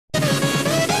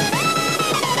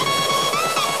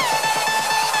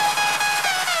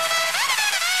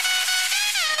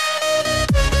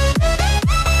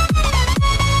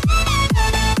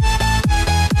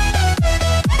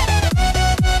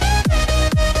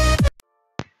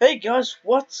Hey guys,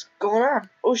 what's going on?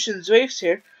 Ocean's Waves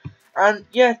here, and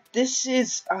yeah, this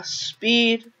is a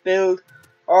speed build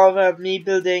of me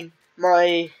building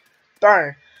my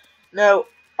barn. Now,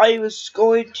 I was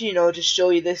going to, just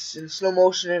show you this in slow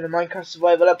motion in a Minecraft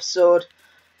survival episode,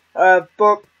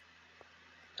 but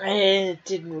I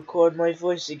didn't record my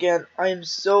voice again. I am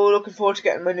so looking forward to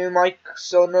getting my new mic,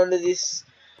 so none of this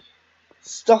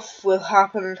stuff will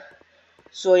happen.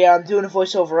 So yeah, I'm doing a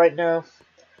voiceover right now.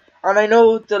 And I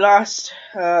know the last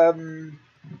video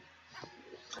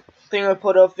I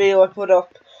put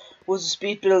up was a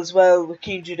speed build as well with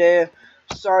King Judea.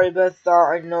 Sorry about that,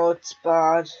 I know it's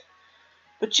bad.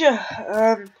 But yeah,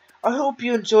 I hope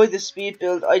you enjoyed the speed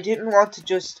build. I didn't want to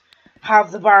just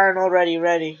have the barn already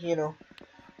ready,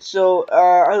 So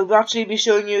I'll actually be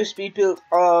showing you a speed build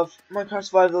of Minecraft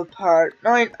Survival Part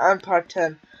 9 and Part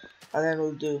 10. And then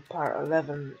we'll do Part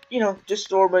 11,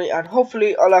 just normally, and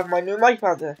hopefully I'll have my new mic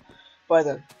by then.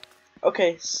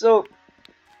 Okay, so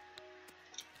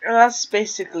that's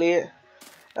basically it.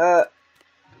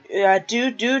 Yeah,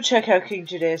 do check out King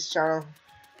Today's channel.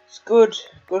 It's good.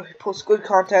 He posts good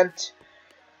content.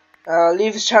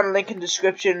 Leave his channel link in the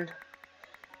description.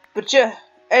 But yeah,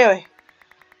 anyway,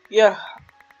 yeah,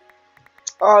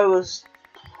 what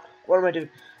am I doing?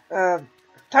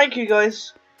 Thank you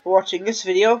guys for watching this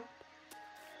video.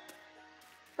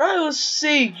 I will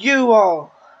see you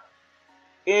all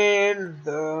in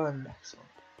the next one.